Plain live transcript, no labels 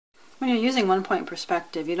When you're using one-point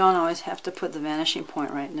perspective, you don't always have to put the vanishing point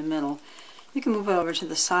right in the middle. You can move it over to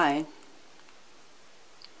the side.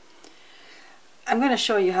 I'm going to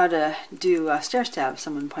show you how to do stair steps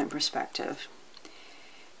in one-point perspective.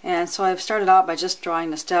 And so I've started out by just drawing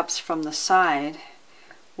the steps from the side,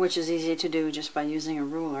 which is easy to do just by using a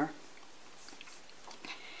ruler.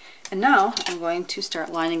 And now I'm going to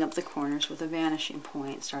start lining up the corners with a vanishing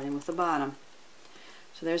point, starting with the bottom.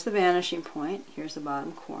 So there's the vanishing point, here's the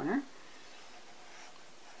bottom corner.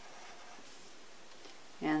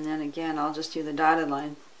 And then again, I'll just do the dotted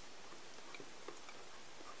line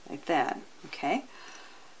like that, okay?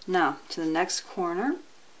 Now, to the next corner,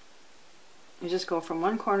 you just go from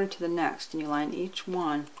one corner to the next, and you line each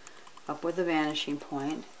one up with the vanishing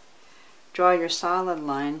point. Draw your solid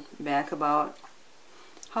line back about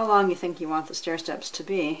how long you think you want the stair steps to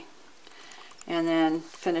be, and then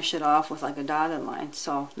finish it off with like a dotted line.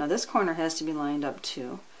 So now this corner has to be lined up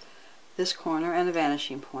too. This corner and the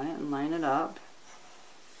vanishing point, and line it up.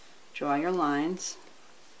 Draw your lines.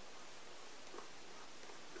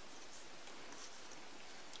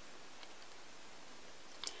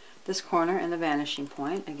 This corner and the vanishing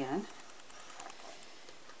point again.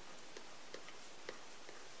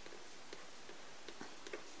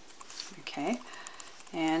 Okay,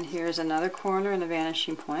 and here's another corner and a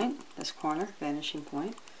vanishing point. This corner, vanishing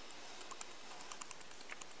point.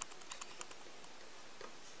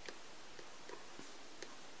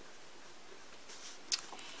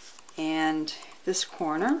 And this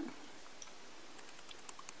corner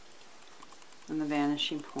and the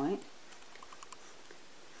vanishing point.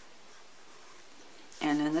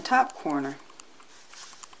 And then the top corner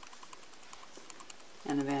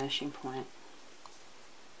and the vanishing point.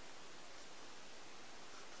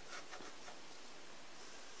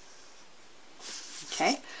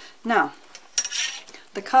 Okay, now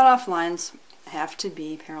the cutoff lines have to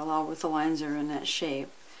be parallel with the lines that are in that shape.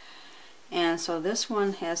 And so this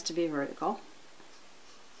one has to be vertical.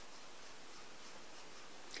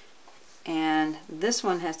 And this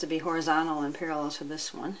one has to be horizontal and parallel to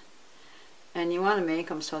this one. And you want to make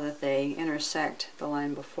them so that they intersect the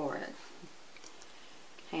line before it.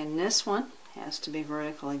 And this one has to be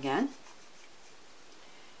vertical again.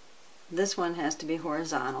 This one has to be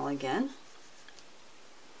horizontal again.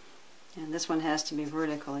 And this one has to be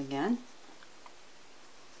vertical again.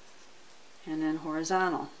 And then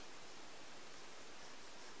horizontal.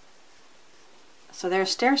 So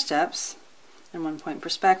there's stair steps in one-point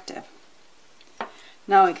perspective.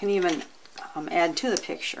 Now we can even add to the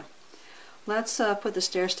picture. Let's put the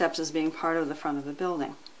stair steps as being part of the front of the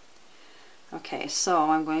building. Okay,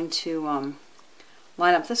 so I'm going to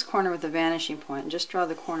line up this corner with the vanishing point and just draw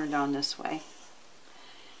the corner down this way.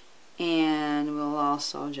 And we'll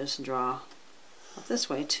also just draw up this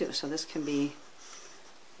way too. So this can be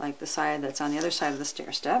like the side that's on the other side of the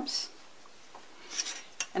stair steps.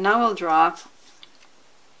 And now we'll draw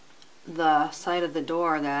the side of the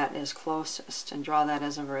door that is closest and draw that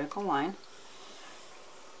as a vertical line.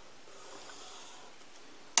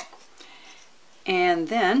 And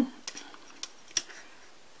then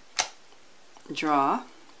draw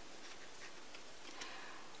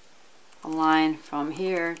a line from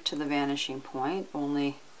here to the vanishing point.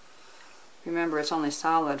 Only remember, it's only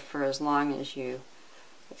solid for as long as you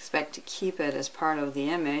expect to keep it as part of the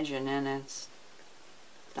image, and then it's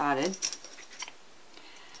dotted.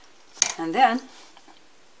 And then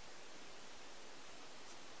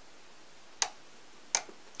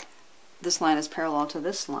this line is parallel to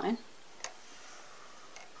this line.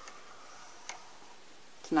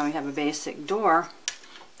 So now we have a basic door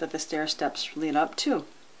that the stair steps lead up to.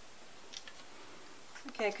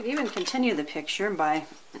 Okay, I could even continue the picture by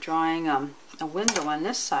drawing a window on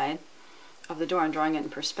this side of the door and drawing it in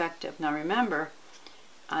perspective. Now remember,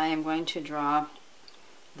 I am going to draw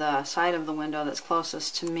the side of the window that's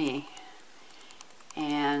closest to me,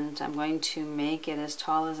 and I'm going to make it as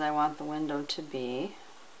tall as I want the window to be.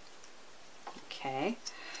 Okay,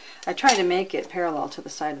 I tried to make it parallel to the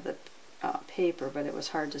side of the paper, but it was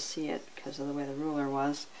hard to see it because of the way the ruler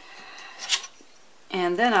was.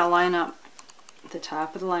 And then I'll line up the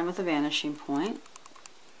top of the line with a vanishing point.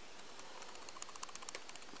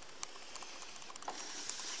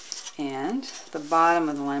 And the bottom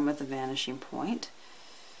of the line with a vanishing point.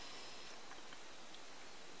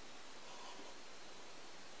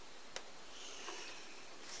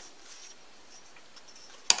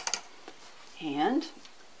 And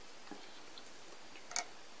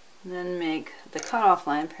then make the cutoff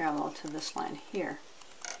line parallel to this line here.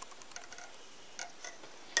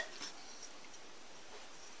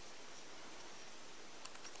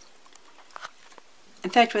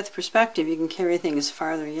 In fact, with perspective, you can carry things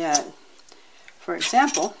farther yet. For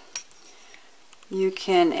example, you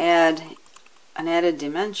can add an added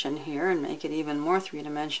dimension here and make it even more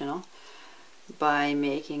three-dimensional by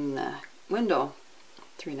making the window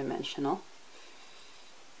three-dimensional.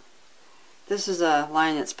 This is a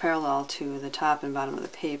line that's parallel to the top and bottom of the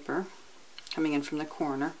paper, coming in from the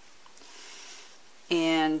corner.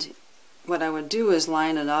 And what I would do is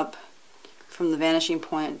line it up from the vanishing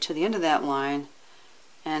point to the end of that line,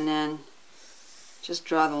 and then just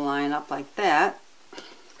draw the line up like that.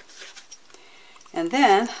 And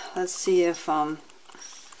then let's see if I'll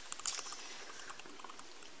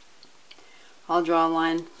draw a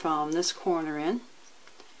line from this corner in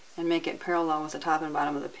and make it parallel with the top and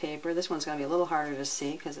bottom of the paper. This one's going to be a little harder to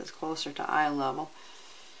see because it's closer to eye level,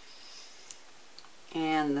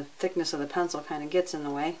 and the thickness of the pencil kind of gets in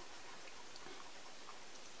the way.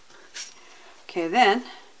 Okay, then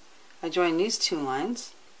I join these two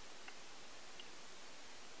lines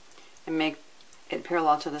and make it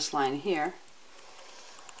parallel to this line here.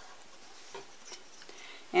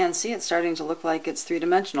 And see, it's starting to look like it's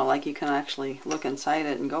three-dimensional, like you can actually look inside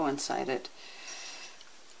it and go inside it.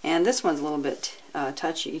 And this one's a little bit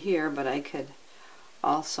touchy here, but I could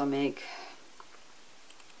also make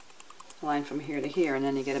a line from here to here, and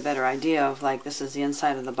then you get a better idea of, like, this is the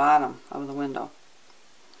inside of the bottom of the window.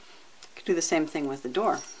 You could do the same thing with the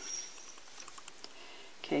door.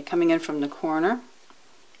 Okay, coming in from the corner,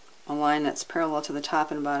 a line that's parallel to the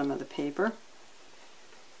top and bottom of the paper.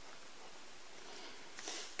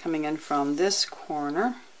 Coming in from this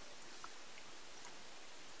corner,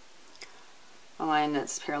 a line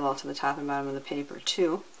that's parallel to the top and bottom of the paper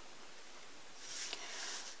too.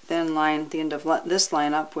 Then line the end of this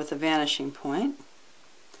line up with a vanishing point,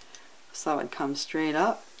 so it comes straight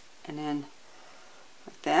up and then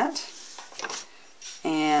like that.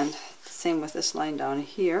 And same with this line down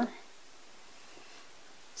here.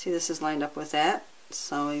 See, this is lined up with that,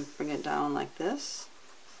 so we bring it down like this.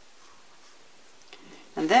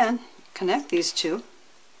 And then connect these two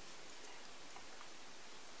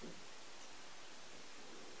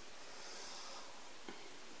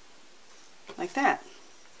like that.